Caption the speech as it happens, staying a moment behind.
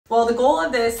Well, the goal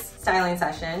of this styling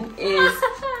session is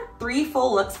 3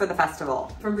 full looks for the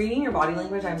festival. From reading your body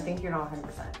language, I think you're not 100%.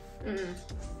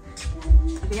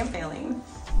 I think I'm failing.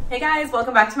 Hey guys,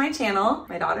 welcome back to my channel.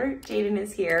 My daughter Jadyn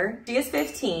is here. She is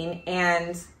 15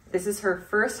 and this is her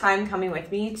first time coming with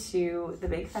me to the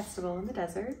big festival in the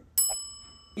desert.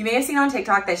 You may have seen on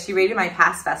TikTok that she rated my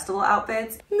past festival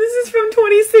outfits. This is from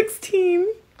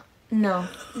 2016. No,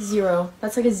 0.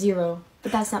 That's like a 0,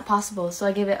 but that's not possible, so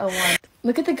I give it a 1.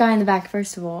 Look at the guy in the back,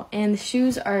 first of all, and the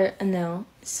shoes are a no,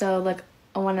 so like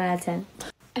a 1 out of 10.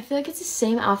 I feel like it's the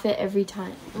same outfit every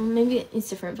time. Well, maybe it's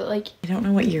different, but like... I don't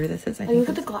know what year this is. I think look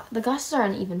at the glasses are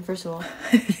uneven, first of all.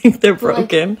 I think they're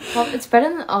broken. Like, well, it's better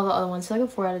than all the other ones, so like a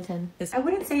 4 out of 10. I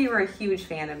wouldn't say you were a huge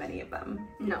fan of any of them.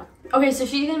 No. Okay, so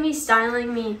she's gonna be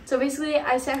styling me. So basically,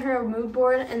 I sent her a mood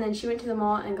board, and then she went to the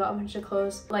mall and got a bunch of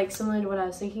clothes, like similar to what I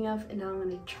was thinking of, and now I'm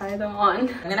gonna try them on.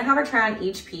 I'm gonna have her try on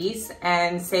each piece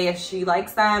and say if she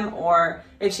likes them or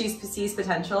if she sees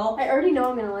potential. I already know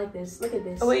I'm gonna like this. Look at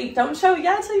this. Oh wait, don't show it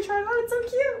yet until you try it on. It's so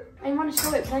cute. I want to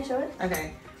show it. Can I show it?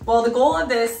 Okay. Well, the goal of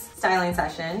this styling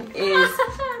session is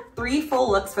 3 full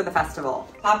looks for the festival.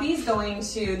 Poppy's going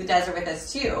to the desert with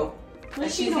us too. But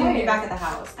she's gonna be back at the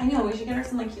house. I know, we should get her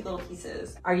some like cute little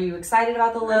pieces. Are you excited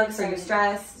about the looks? Are you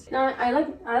stressed? No, I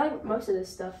like most of this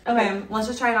stuff. Okay, let's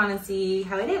just try it on and see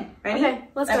how I did. Ready? Okay,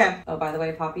 let's go. Okay. Oh, by the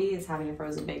way, Poppy is having a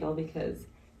frozen bagel because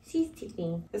she's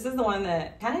teething. This is the one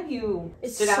that kind of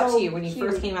stood out to you when you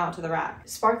first came out to the rack.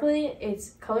 Sparkly,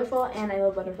 it's colorful, and I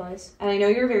love butterflies. And I know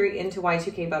you're very into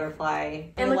Y2K butterfly.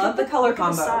 And I love the color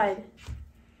combo. The side.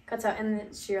 Cuts out and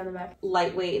the sheer on the back.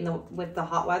 Lightweight with the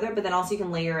hot weather, but then also you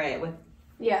can layer it with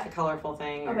a colorful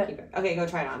thing. Or keep it. Okay, go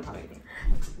try it on, Poppy.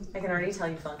 I can already tell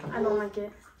you feel uncomfortable. I don't like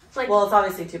it. Like, well, it's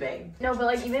obviously too big. No, but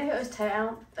like even if it was tight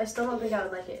out, I still don't think I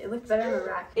would like it. It looked better on the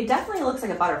rack. It definitely looks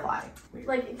like a butterfly.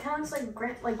 Like it kind of looks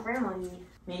like grandma to me.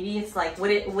 Maybe it's like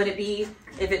would it be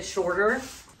if it's shorter?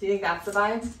 Do you think that's the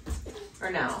vibe?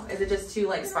 Or no? Is it just too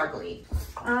like sparkly?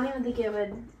 I don't even think it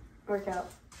would work out.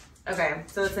 Okay,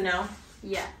 so it's a no?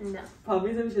 Yeah, no.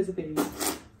 Poppy's anticipating.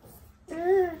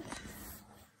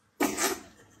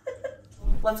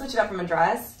 Let's switch it up from a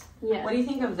dress. Yeah. What do you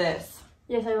think of this?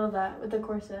 Yes, I love that with the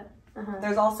corset.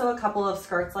 There's also a couple of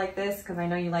skirts like this because I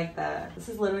know you like this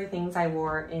is literally things I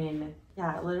wore in,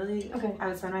 literally. Okay. I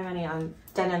would spend my money on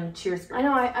denim cheer skirts. I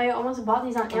know, I almost bought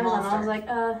these on Amazon. I was like,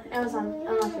 Amazon,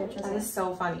 I'm not gonna trust that. Is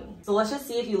so funny. So let's just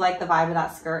see if you like the vibe of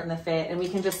that skirt and the fit, and we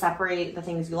can just separate the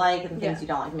things you like and the things you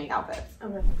don't like to make outfits.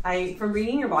 Okay. From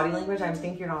reading your body language, I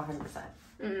think you're not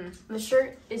 100%. The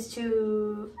shirt is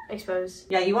too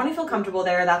exposed. Yeah, you want to feel comfortable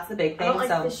there. That's the big thing. I don't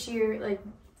like the sheer, like,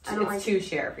 I don't it's too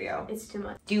sheer for you. It's too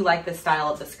much. Do you like the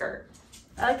style of the skirt?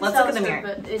 I like the Let's style look in the skirt,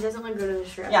 mirror. But it doesn't look good in the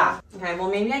shirt. Yeah. Okay,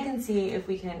 well maybe I can see if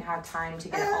we can have time to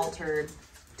get it altered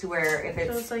to where if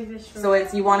it's... So it's like this short. So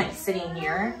it's, you want it sitting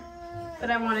here? But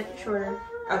I want it shorter.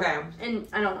 Okay. And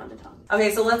I don't want the top.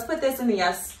 Okay, so let's put this in the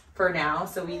yes for now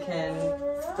so we can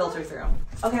filter through.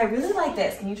 Okay, I really like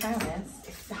this. Can you try on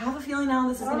this? I have a feeling now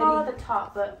this is I don't know about the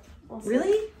top, but we'll see.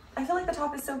 Really? I feel like the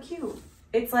top is so cute.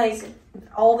 It's like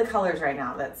all the colors right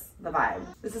now. That's the vibe.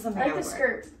 This is something I like the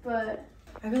skirt, but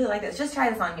I really like this. Just try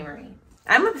this on, humor me.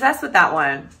 I'm obsessed with that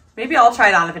one. Maybe I'll try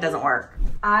it on if it doesn't work.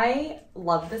 I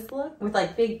love this look with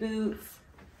like big boots.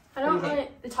 I don't really,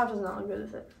 the top does not look good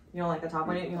with it. You don't like the top?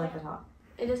 Why don't you like the top?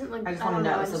 It doesn't look. I just want to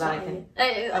know so that I can.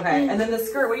 Okay, and then the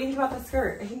skirt. What do you think about the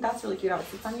skirt? I think that's really cute. How it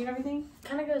sits on you and everything.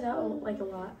 Kind of goes out like a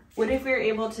lot. What if we were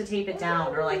able to tape it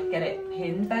down or like get it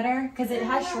pinned better? Because it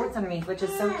has shorts underneath, which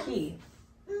is so key.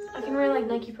 I can wear like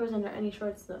Nike Pros under any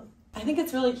shorts though. I think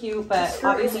it's really cute, but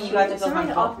obviously you have to feel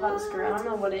comfortable. Off comfortable. about the skirt. I don't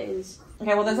know what it is.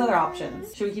 Okay, well there's other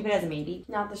options. Should we keep it as a maybe?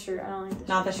 Not the shirt. I don't like the shirt.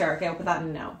 Not the shirt. Okay, I'll put that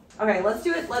in no. Okay, let's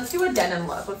do it. Let's do a denim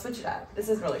look. Let's switch it up. This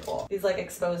is really cool. These like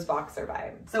exposed boxer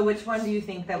vibe. So which one do you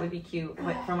think that would be cute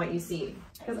from what you see?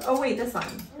 Because oh wait, this one.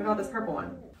 What about this purple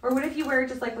one? Or what if you wear it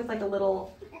just like with like a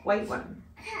little white one?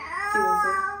 Too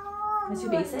basic. It's too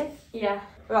basic? Yeah.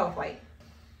 What about with white?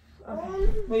 Okay.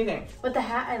 What do you think? With the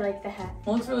hat, I like the hat. It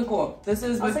looks really cool. This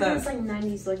is with it's like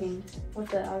 90s looking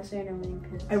with the Alexander Wang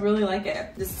pin. I really like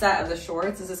it. This set of the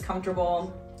shorts, this is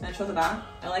comfortable. Can I show the back?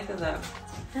 I like the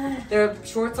their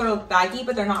shorts are baggy,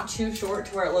 but they're not too short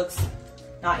to where it looks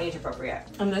not age appropriate.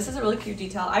 And this is a really cute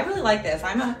detail. I really like this.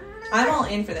 I'm all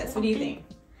in for this. What do you think?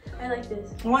 I like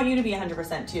this. I want you to be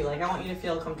 100% too. Like I want you to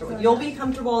feel comfortable. You'll be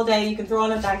comfortable all day. You can throw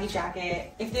on a baggy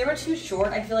jacket. If they were too short,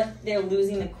 I feel like they're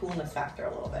losing the coolness factor a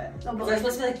little bit. Oh, but they're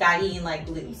supposed to be like baggy and like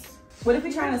loose. What if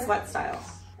we try on a sweat style?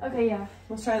 Okay, yeah.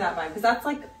 Let's try that vibe because that's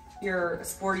like your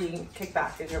sporty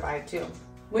kickback is your vibe too.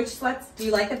 Which sweats? Do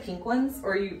you like the pink ones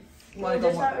or you want to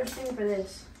go more? I was thinking for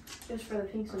this. Just for the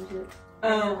pink swimsuit.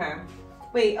 Oh, okay.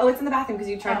 Wait, oh, it's in the bathroom because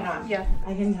you tried it on. Yeah.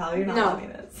 I can tell you're not loving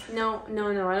this. No.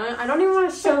 I don't even want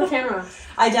to show the camera.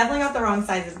 I definitely got the wrong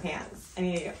size of pants.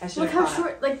 I should Look how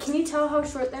short. Like, can you tell how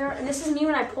short they are? And this is me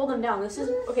when I pull them down. This is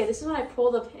when I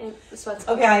pull the sweats.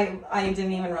 Okay, I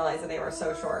didn't even realize that they were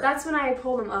so short. That's when I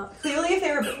pull them up. Clearly,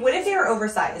 what if they were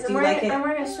oversized? Do you like it? I'm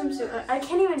wearing a swimsuit. I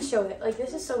can't even show it. Like,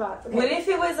 this is so bad. Okay. What if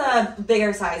it was a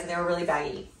bigger size and they were really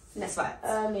baggy? The sweats.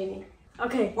 Maybe.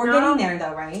 Okay. We're getting there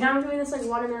though, right? Now I'm doing this like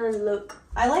watermelon look.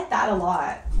 I like that a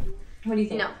lot. What do you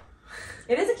think? No.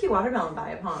 It is a cute watermelon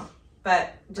vibe, huh?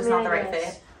 But just not the right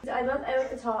fit. I like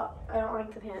the top. I don't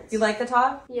like the pants. You like the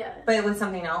top? Yeah. But with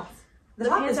something else? The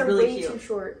top pants is are really way cute. too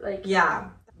short. Like, yeah.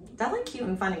 Definitely cute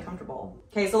and fun and comfortable.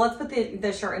 Okay, so let's put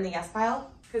the shirt in the yes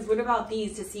pile. Because what about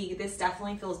these to see? This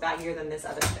definitely feels baggier than this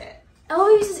other fit.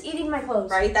 Eloise is eating my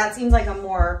clothes. Right? That seems like a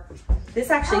more... This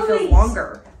actually feels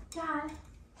longer. Dad,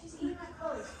 she's eating my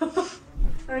clothes.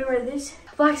 I'm gonna wear this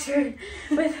black shirt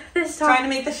with this top. Trying to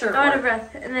make the shirt I'm out work. of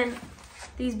breath. And then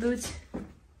these boots.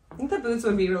 I think the boots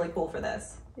would be really cool for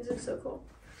this. These look so cool.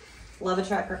 Love a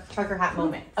trucker hat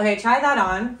moment. Okay, try that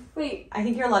on. Wait. I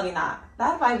think you're loving that.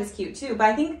 That vibe is cute too, but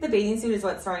I think the bathing suit is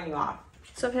what's throwing you off.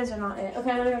 Sweatpants are not it.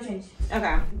 Okay, I'm gonna go change.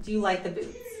 Okay. Do you like the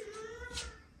boots?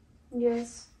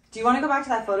 Yes. Do you want to go back to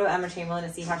that photo of Emma Chamberlain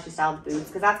and see how she styled the boots?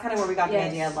 Because that's kind of where we got the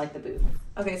idea of like the boots.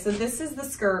 Okay, so this is the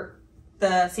skirt,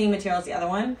 the same material as the other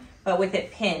one, but with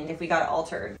it pinned if we got it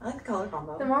altered. I like the color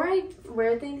combo. The more I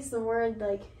wear things, the more I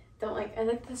like don't like. I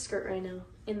like the skirt right now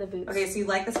in the boots. Okay, so you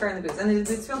like the skirt and the boots. And the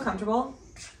boots feel comfortable?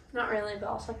 Not really, but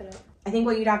I'll suck it up. I think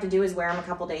what you'd have to do is wear them a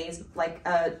couple days, like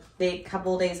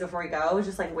couple days before you go.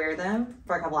 Just like wear them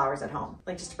for a couple hours at home,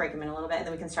 like just to break them in a little bit, and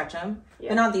then we can stretch them. Yeah.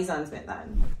 But not these ones,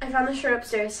 then. I found the shirt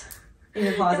upstairs. In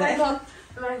your closet.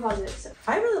 in my closet. So.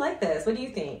 I really like this. What do you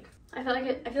think? I feel like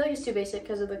it's too basic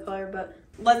because of the color, but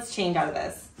let's change out of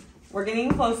this. We're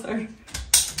getting closer.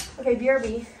 Okay,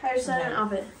 BRB. I just said an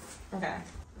outfit. Okay.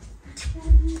 I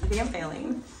think I'm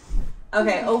failing.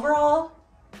 Okay, overall,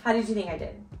 how did you think I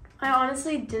did? I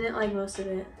honestly didn't like most of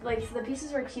it. Like, the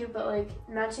pieces were cute, but like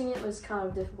matching it was kind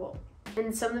of difficult.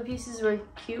 And some of the pieces were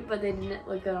cute, but they didn't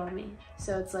look good on me.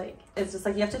 So it's just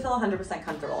like you have to feel 100%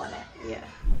 comfortable in it. Yeah.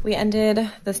 We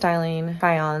ended the styling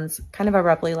try-ons kind of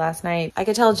abruptly last night. I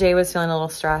could tell Jay was feeling a little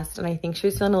stressed, and I think she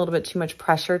was feeling a little bit too much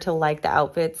pressure to like the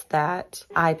outfits that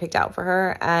I picked out for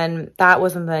her. And that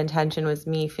wasn't the intention, was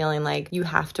me feeling like you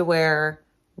have to wear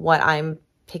what I'm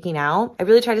picking out. I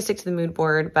really tried to stick to the mood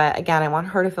board, but again, I want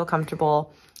her to feel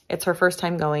comfortable. It's her first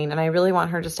time going, and I really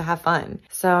want her just to have fun.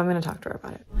 So I'm gonna talk to her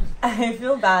about it. I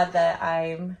feel bad that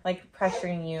I'm like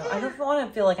pressuring you. I don't want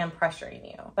to feel like I'm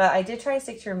pressuring you, but I did try to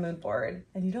stick to your mood board,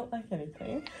 and you don't like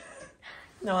anything.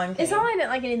 No, I'm kidding. It's not like I didn't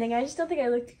like anything. I just don't think I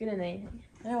looked good in anything.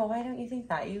 No, why don't you think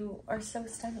that? You are so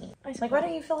stunning. Like, why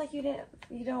don't you feel like you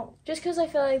don't? Just because I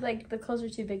feel like the clothes are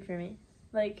too big for me.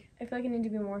 Like, I feel like I need to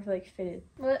be more like fitted.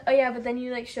 Well, oh yeah, but then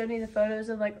you like showed me the photos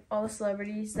of like all the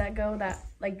celebrities that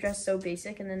like dress so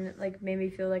basic, and then it, like made me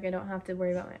feel like I don't have to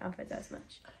worry about my outfits as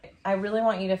much. I really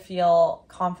want you to feel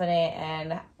confident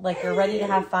and like you're ready to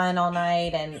have fun all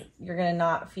night, and you're gonna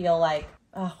not feel like,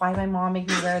 oh, why did my mom make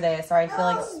me wear this? Or I feel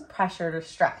like pressured or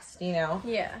stressed, you know?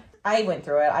 Yeah. I went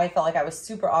through it. I felt like I was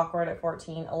super awkward at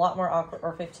 14, a lot more awkward,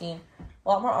 or 15, a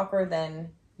lot more awkward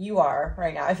than you are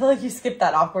right now. I feel like you skipped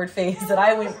that awkward phase, that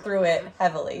I went through it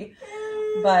heavily.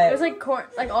 But it was like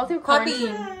all through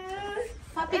quarantine.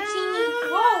 Puppy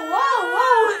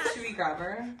whoa. Should we grab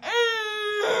her?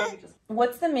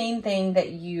 What's the main thing that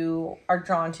you are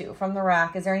drawn to from the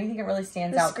rack? Is there anything that really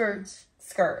stands out?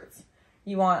 Skirts.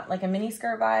 You want like a mini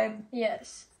skirt vibe?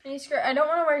 Yes. Mini skirt. I don't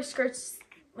want to wear skirts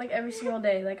like every single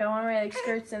day. Like I want to wear like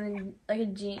skirts and then like a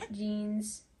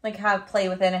jeans. Like have play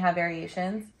within and have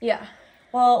variations? Yeah.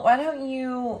 Well, why don't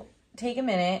you take a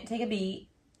minute, take a beat,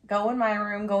 go in my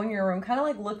room, go in your room, kind of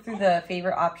like look through the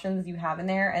favorite options you have in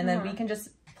there, and then we can just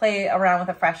play around with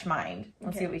a fresh mind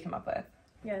and see what we come up with.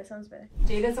 Yeah, that sounds better.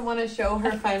 Jay doesn't want to show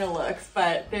her final looks,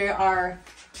 but they are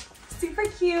super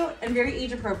cute and very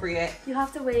age appropriate. You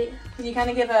have to wait. Can you kind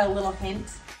of give a little hint?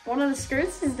 One of the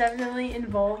skirts is definitely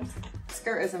involved.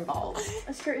 Skirt is involved.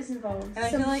 A skirt is involved. And I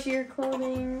feel like sheer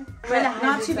clothing. But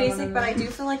not too basic, but I do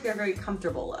feel like they're very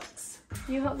comfortable looks.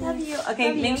 You help me. Love you.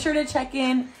 Okay, make sure to check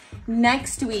in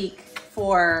next week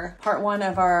for part 1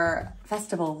 of our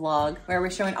festival vlog, where we're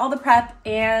showing all the prep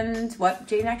and what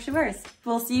Jadyn actually wears.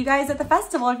 We'll see you guys at the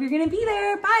festival if you're gonna be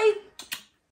there. Bye.